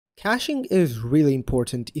Caching is really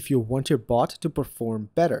important if you want your bot to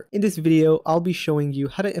perform better. In this video, I'll be showing you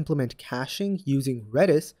how to implement caching using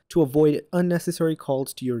Redis to avoid unnecessary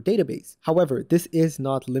calls to your database. However, this is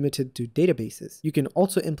not limited to databases. You can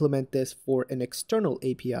also implement this for an external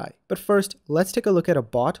API. But first, let's take a look at a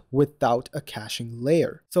bot without a caching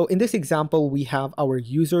layer. So in this example, we have our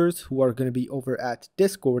users who are going to be over at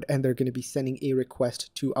Discord and they're going to be sending a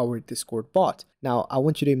request to our Discord bot. Now, I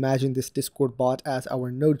want you to imagine this Discord bot as our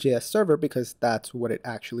Node.js server because that's what it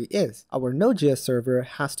actually is. Our Node.js server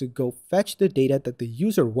has to go fetch the data that the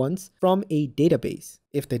user wants from a database.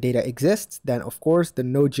 If the data exists, then of course the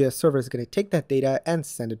Node.js server is going to take that data and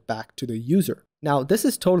send it back to the user. Now, this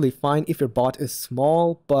is totally fine if your bot is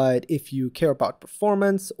small, but if you care about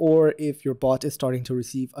performance, or if your bot is starting to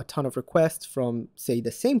receive a ton of requests from, say,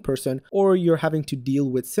 the same person, or you're having to deal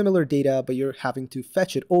with similar data, but you're having to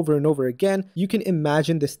fetch it over and over again, you can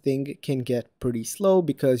imagine this thing can get pretty slow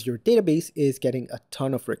because your database is getting a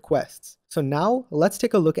ton of requests. So now let's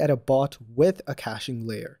take a look at a bot with a caching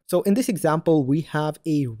layer. So in this example, we have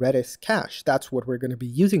a Redis cache. That's what we're going to be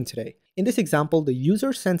using today. In this example, the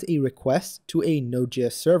user sends a request to a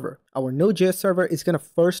Node.js server. Our Node.js server is going to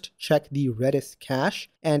first check the Redis cache,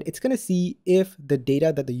 and it's going to see if the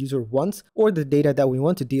data that the user wants or the data that we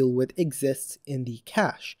want to deal with exists in the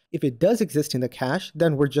cache. If it does exist in the cache,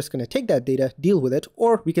 then we're just going to take that data, deal with it,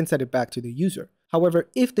 or we can send it back to the user. However,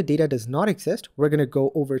 if the data does not exist, we're going to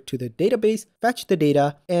go over to the database, fetch the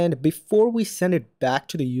data, and before we send it back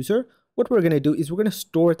to the user, what we're going to do is we're going to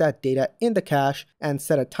store that data in the cache and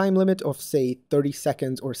set a time limit of say 30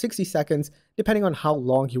 seconds or 60 seconds, depending on how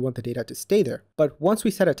long you want the data to stay there. But once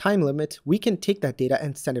we set a time limit, we can take that data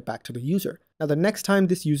and send it back to the user. Now, the next time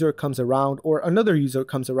this user comes around or another user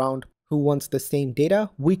comes around who wants the same data,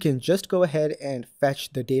 we can just go ahead and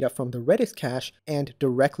fetch the data from the Redis cache and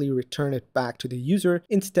directly return it back to the user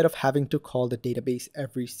instead of having to call the database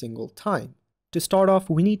every single time. To start off,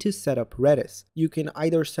 we need to set up Redis. You can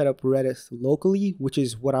either set up Redis locally, which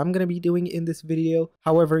is what I'm going to be doing in this video.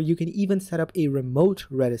 However, you can even set up a remote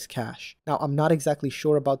Redis cache. Now, I'm not exactly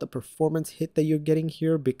sure about the performance hit that you're getting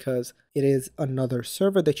here because it is another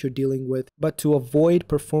server that you're dealing with. But to avoid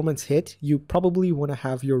performance hit, you probably want to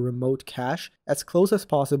have your remote cache as close as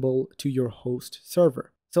possible to your host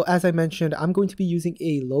server. So as I mentioned, I'm going to be using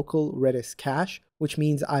a local Redis cache, which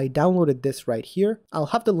means I downloaded this right here. I'll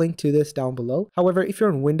have the link to this down below. However, if you're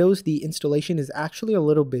on Windows, the installation is actually a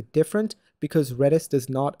little bit different because Redis does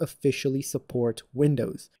not officially support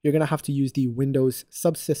Windows. You're going to have to use the Windows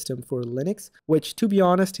subsystem for Linux, which, to be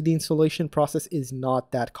honest, the installation process is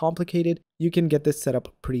not that complicated. You can get this set up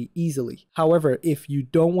pretty easily. However, if you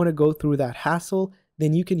don't want to go through that hassle,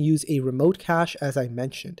 then you can use a remote cache as I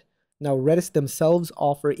mentioned. Now, Redis themselves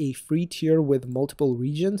offer a free tier with multiple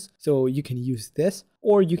regions, so you can use this,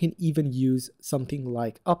 or you can even use something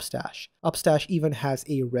like Upstash. Upstash even has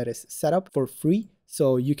a Redis setup for free,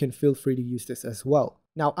 so you can feel free to use this as well.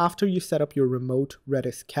 Now, after you set up your remote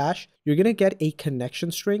Redis cache, you're going to get a connection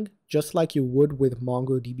string just like you would with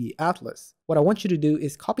MongoDB Atlas. What I want you to do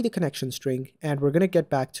is copy the connection string, and we're going to get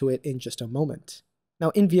back to it in just a moment. Now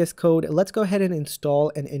in VS Code, let's go ahead and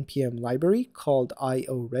install an npm library called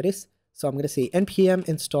io-redis. So I'm going to say npm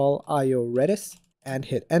install io-redis and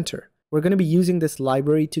hit enter. We're going to be using this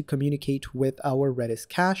library to communicate with our Redis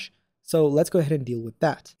cache. So let's go ahead and deal with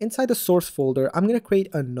that. Inside the source folder, I'm going to create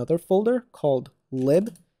another folder called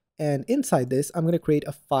lib. And inside this, I'm going to create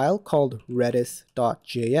a file called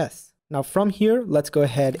redis.js. Now from here, let's go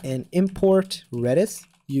ahead and import Redis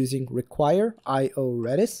using require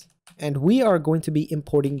io-redis. And we are going to be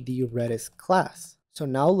importing the Redis class. So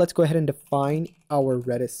now let's go ahead and define our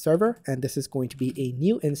Redis server. And this is going to be a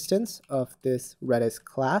new instance of this Redis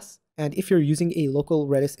class. And if you're using a local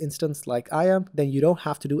Redis instance like I am, then you don't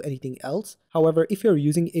have to do anything else. However, if you're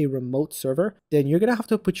using a remote server, then you're going to have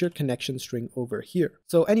to put your connection string over here.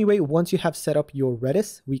 So anyway, once you have set up your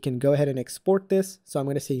Redis, we can go ahead and export this. So I'm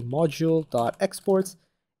going to say module.exports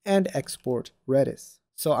and export Redis.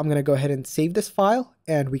 So I'm going to go ahead and save this file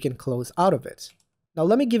and we can close out of it. Now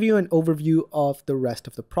let me give you an overview of the rest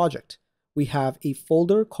of the project. We have a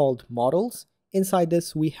folder called models. Inside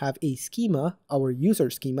this, we have a schema, our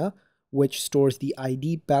user schema, which stores the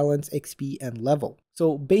ID, balance, XP, and level.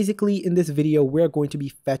 So basically in this video, we're going to be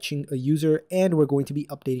fetching a user and we're going to be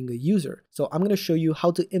updating a user. So I'm going to show you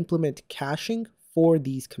how to implement caching for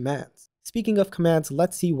these commands. Speaking of commands,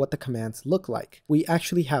 let's see what the commands look like. We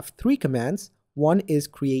actually have three commands. One is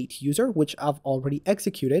create user, which I've already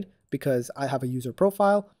executed because I have a user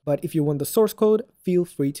profile, but if you want the source code, feel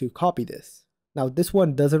free to copy this. Now this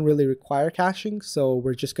one doesn't really require caching, so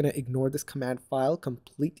we're just going to ignore this command file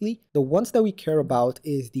completely. The ones that we care about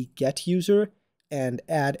is the get user and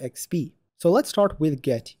add XP. So let's start with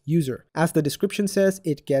get user. As the description says,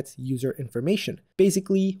 it gets user information.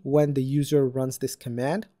 Basically, when the user runs this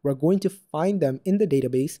command, we're going to find them in the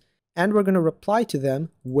database and we're going to reply to them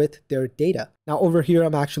with their data. Now over here,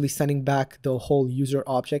 I'm actually sending back the whole user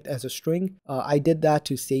object as a string. I did that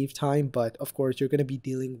to save time, but of course you're going to be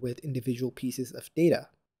dealing with individual pieces of data.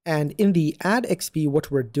 And in the add XP, what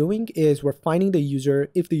we're doing is we're finding the user.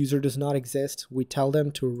 If the user does not exist, we tell them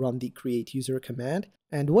to run the create user command.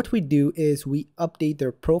 And what we do is we update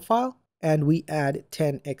their profile and we add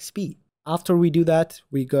 10 XP. After we do that,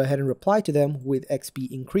 we go ahead and reply to them with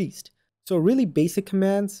XP increased. So really basic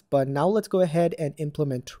commands, but now let's go ahead and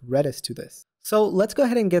implement Redis to this. So let's go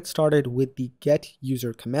ahead and get started with the get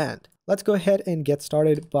user command. Let's go ahead and get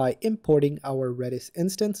started by importing our Redis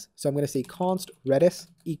instance. So I'm going to say const Redis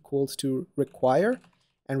equals to require,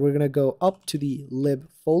 and we're going to go up to the lib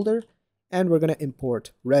folder and we're going to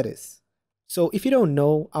import Redis. So if you don't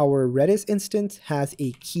know, our Redis instance has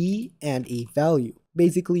a key and a value,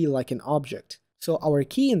 basically like an object. So our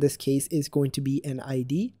key in this case is going to be an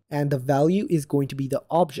ID and the value is going to be the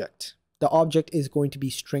object. The object is going to be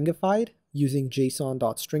stringified using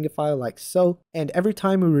json.stringify like so. And every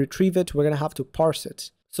time we retrieve it, we're going to have to parse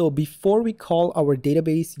it. So before we call our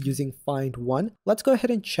database using find1, let's go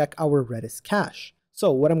ahead and check our Redis cache.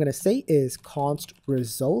 So what I'm going to say is const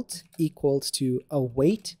result equals to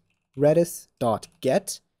await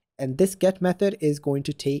redis.get, and this get method is going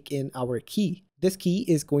to take in our key. This key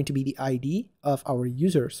is going to be the ID of our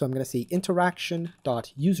user. So I'm going to say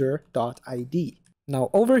interaction.user.id. Now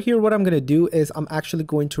over here, what I'm going to do is I'm actually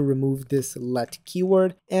going to remove this let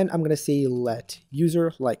keyword and I'm going to say let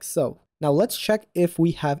user like so. Now let's check if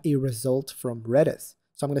we have a result from Redis.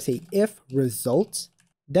 So I'm going to say if result,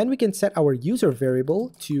 then we can set our user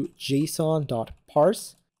variable to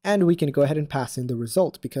json.parse. And we can go ahead and pass in the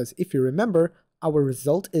result because if you remember, our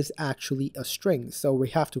result is actually a string. So we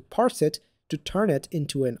have to parse it to turn it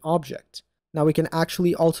into an object. Now we can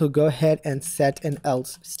actually also go ahead and set an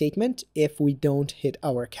else statement if we don't hit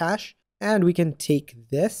our cache. And we can take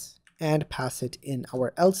this and pass it in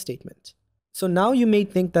our else statement. So now you may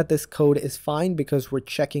think that this code is fine because we're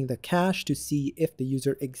checking the cache to see if the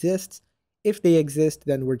user exists. If they exist,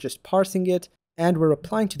 then we're just parsing it. And we're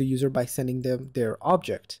replying to the user by sending them their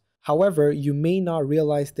object. However, you may not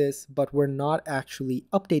realize this, but we're not actually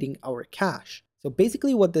updating our cache. So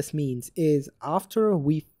basically what this means is after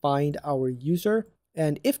we find our user,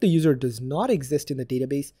 and if the user does not exist in the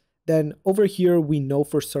database, then over here we know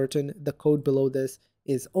for certain the code below this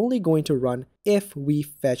is only going to run if we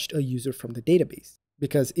fetched a user from the database.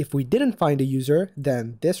 Because if we didn't find a user,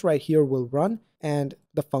 then this right here will run and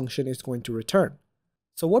the function is going to return.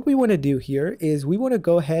 So what we want to do here is we want to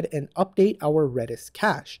go ahead and update our Redis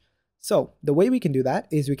cache. So the way we can do that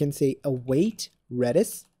is we can say await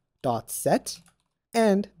redis.set,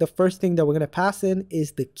 and the first thing that we're going to pass in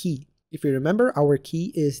is the key. If you remember, our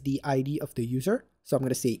key is the ID of the user. So I'm going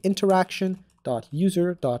to say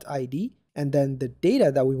interaction.user.id, and then the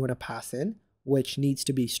data that we want to pass in, which needs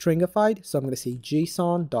to be stringified. So I'm going to say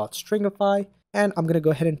json.stringify, and I'm going to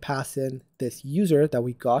go ahead and pass in this user that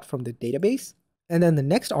we got from the database. And then the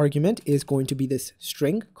next argument is going to be this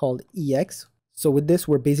string called ex. So with this,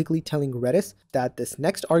 we're basically telling Redis that this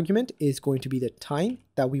next argument is going to be the time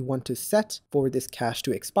that we want to set for this cache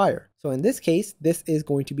to expire. So in this case, this is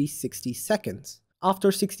going to be 60 seconds.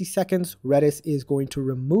 After 60 seconds, Redis is going to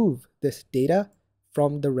remove this data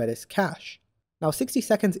from the Redis cache. Now 60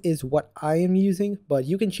 seconds is what I am using, but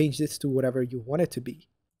you can change this to whatever you want it to be.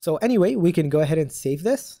 So anyway, we can go ahead and save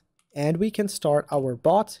this and we can start our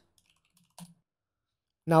bot.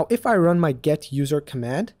 Now, if I run my get user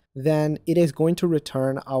command, then it is going to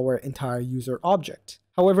return our entire user object.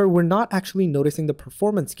 However, we're not actually noticing the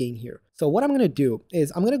performance gain here. So what I'm going to do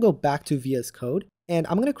is I'm going to go back to VS Code and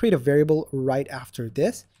I'm going to create a variable right after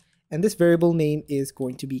this. And this variable name is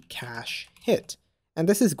going to be cache hit. And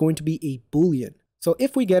this is going to be a Boolean. So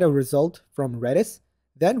if we get a result from Redis,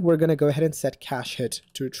 then we're going to go ahead and set cache hit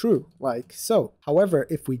to true, like so. However,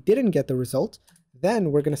 if we didn't get the result,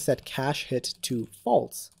 then we're going to set cache hit to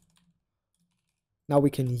false. Now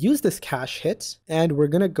we can use this cache hit and we're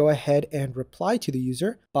going to go ahead and reply to the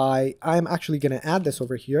user by, I'm actually going to add this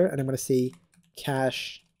over here and I'm going to say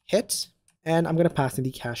cache hit and I'm going to pass in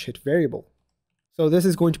the cache hit variable. So this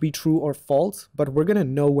is going to be true or false, but we're going to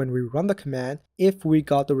know when we run the command if we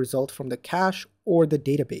got the result from the cache or the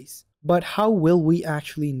database. But how will we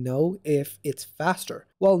actually know if it's faster?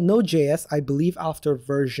 Well, Node.js, I believe after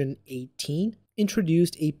version 18,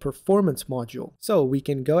 introduced a performance module. So we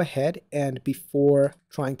can go ahead and before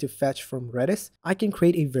trying to fetch from Redis, I can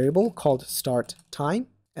create a variable called start time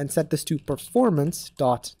and set this to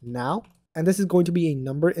performance.now. And this is going to be a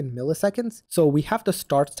number in milliseconds. So we have the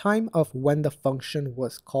start time of when the function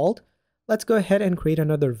was called. Let's go ahead and create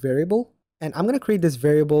another variable. And I'm going to create this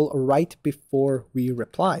variable right before we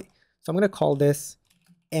reply. So I'm going to call this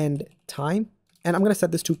end time. And I'm going to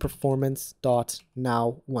set this to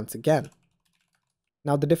performance.now once again.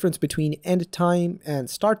 Now the difference between end time and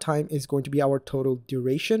start time is going to be our total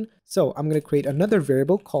duration. So I'm going to create another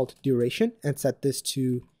variable called duration and set this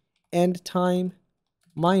to end time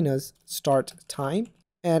minus start time.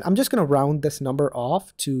 And I'm just going to round this number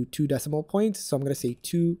off to 2 decimal points. So I'm going to say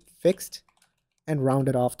 2 fixed and round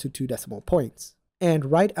it off to 2 decimal points. And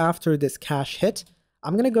right after this cache hit,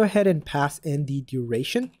 I'm going to go ahead and pass in the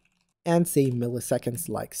duration and say milliseconds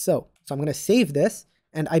like so. So I'm going to save this.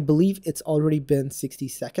 And I believe it's already been 60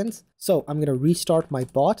 seconds. So I'm going to restart my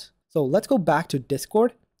bot. So let's go back to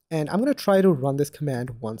Discord and I'm going to try to run this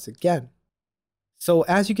command once again. So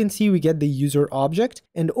as you can see, we get the user object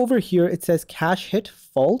and over here it says cache hit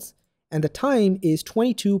false and the time is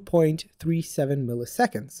 22.37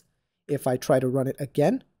 milliseconds. If I try to run it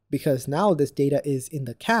again, because now this data is in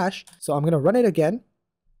the cache, so I'm going to run it again.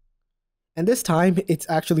 And this time it's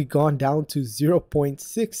actually gone down to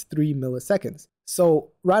 0.63 milliseconds.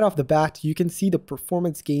 So right off the bat, you can see the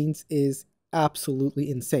performance gains is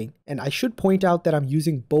absolutely insane. And I should point out that I'm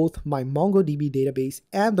using both my MongoDB database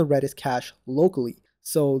and the Redis cache locally.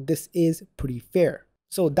 So this is pretty fair.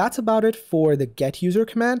 So that's about it for the getUser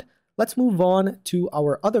command. Let's move on to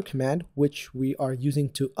our other command, which we are using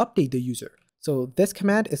to update the user. So this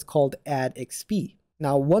command is called addXP.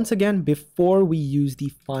 Now, once again, before we use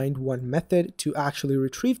the find_one method to actually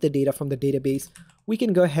retrieve the data from the database, we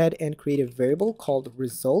can go ahead and create a variable called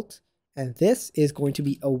result. And this is going to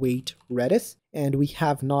be await Redis. And we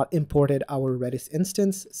have not imported our Redis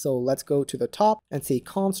instance. So let's go to the top and say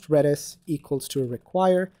const Redis equals to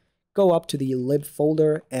require. Go up to the lib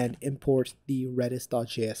folder and import the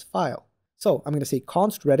redis.js file. So I'm going to say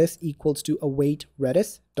const Redis equals to await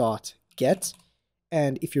Redis.get.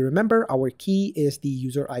 And if you remember, our key is the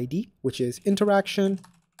user ID, which is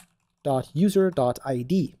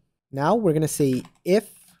interaction.user.id. Now we're going to say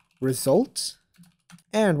if result,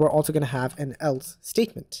 and we're also going to have an else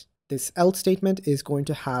statement. This else statement is going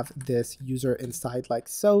to have this user inside like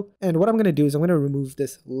so. And what I'm going to do is I'm going to remove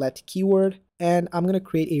this let keyword and I'm going to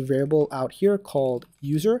create a variable out here called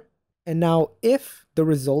user. And now if the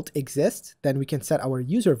result exists, then we can set our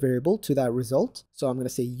user variable to that result. So I'm going to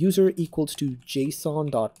say user equals to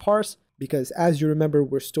json.parse because as you remember,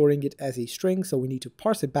 we're storing it as a string. So we need to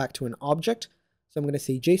parse it back to an object. So I'm going to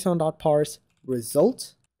say json.parse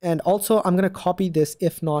result. And also I'm going to copy this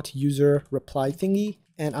if not user reply thingy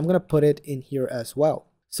and I'm going to put it in here as well.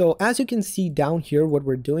 So as you can see down here, what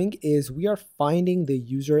we're doing is we are finding the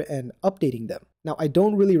user and updating them. Now, I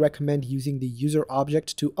don't really recommend using the user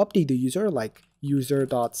object to update the user like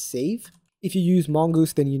user.save. If you use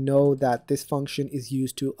Mongoose, then you know that this function is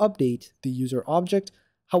used to update the user object.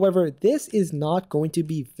 However, this is not going to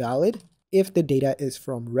be valid if the data is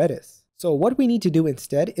from Redis. So what we need to do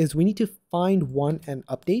instead is we need to find_one and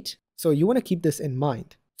update. So you want to keep this in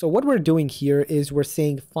mind. So what we're doing here is we're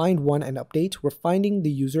saying find_one and update. We're finding the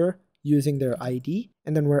user using their ID,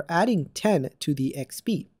 and then we're adding 10 to the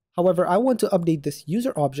XP. However, I want to update this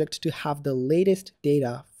user object to have the latest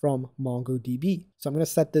data from MongoDB. So I'm going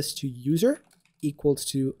to set this to user equals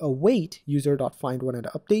to await user.find_one and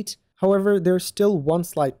update. However, there's still one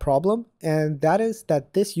slight problem, and that is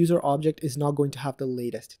that this user object is not going to have the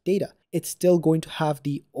latest data. It's still going to have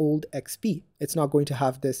the old XP. It's not going to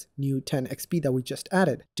have this new 10 XP that we just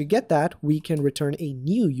added. To get that, we can return a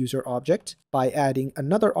new user object by adding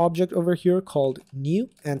another object over here called new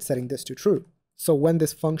and setting this to true. So when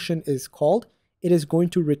this function is called, it is going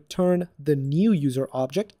to return the new user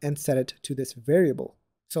object and set it to this variable.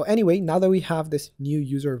 So anyway, now that we have this new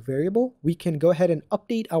user variable, we can go ahead and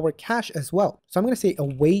update our cache as well. So I'm going to say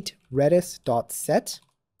await redis.set,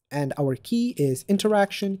 and our key is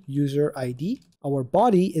interaction user ID. Our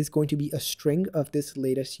body is going to be a string of this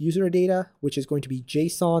latest user data, which is going to be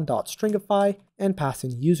json.stringify and pass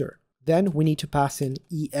in user. Then we need to pass in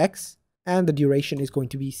ex, and the duration is going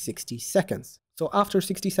to be 60 seconds. So after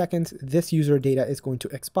 60 seconds, this user data is going to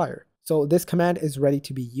expire. So this command is ready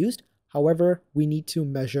to be used. However, we need to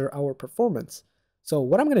measure our performance. So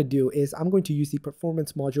what I'm going to do is I'm going to use the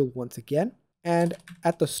performance module once again. And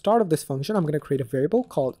at the start of this function, I'm going to create a variable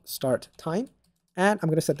called start time. And I'm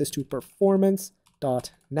going to set this to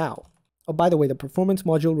performance.now. Oh, by the way, the performance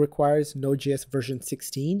module requires Node.js version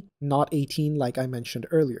 16, not 18 like I mentioned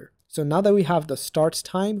earlier. So now that we have the start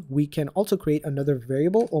time, we can also create another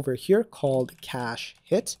variable over here called cache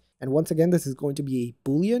hit. And once again, this is going to be a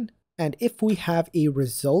Boolean. And if we have a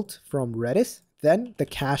result from Redis, then the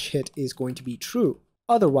cache hit is going to be true.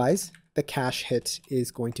 Otherwise, the cache hit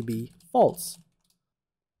is going to be false.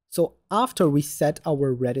 So after we set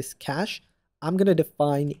our Redis cache, I'm going to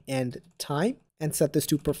define end time and set this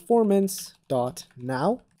to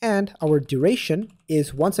performance.now. And our duration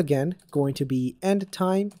is once again going to be end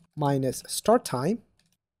time minus start time.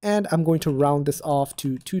 And I'm going to round this off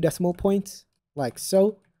to 2 decimal points, like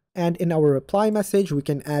so. And in our reply message, we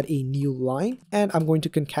can add a new line, and I'm going to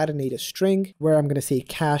concatenate a string where I'm going to say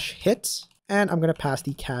cache hit, and I'm going to pass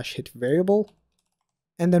the cache hit variable,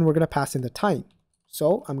 and then we're going to pass in the time.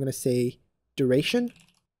 So I'm going to say duration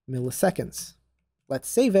milliseconds. Let's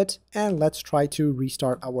save it, and let's try to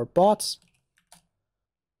restart our bot.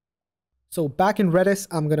 So back in Redis,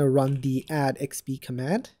 I'm going to run the add xp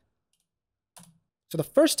command. So the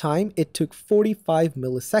first time it took 45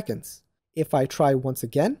 milliseconds. If I try once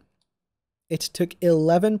again, it took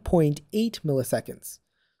 11.8 milliseconds.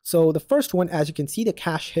 So the first one, as you can see, the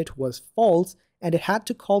cache hit was false and it had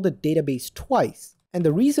to call the database twice. And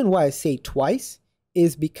the reason why I say twice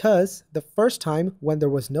is because the first time when there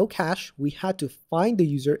was no cache, we had to find the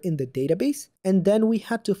user in the database and then we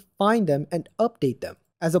had to find them and update them.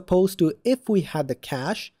 As opposed to if we had the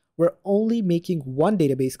cache, we're only making one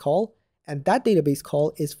database call and that database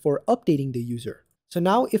call is for updating the user. So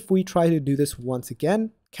now if we try to do this once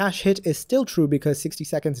again, cache hit is still true because 60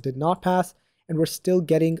 seconds did not pass and we're still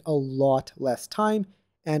getting a lot less time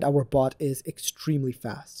and our bot is extremely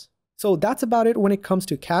fast. So that's about it when it comes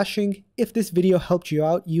to caching. If this video helped you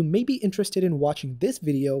out, you may be interested in watching this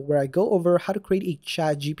video where I go over how to create a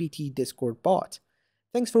ChatGPT Discord bot.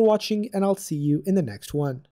 Thanks for watching and I'll see you in the next one.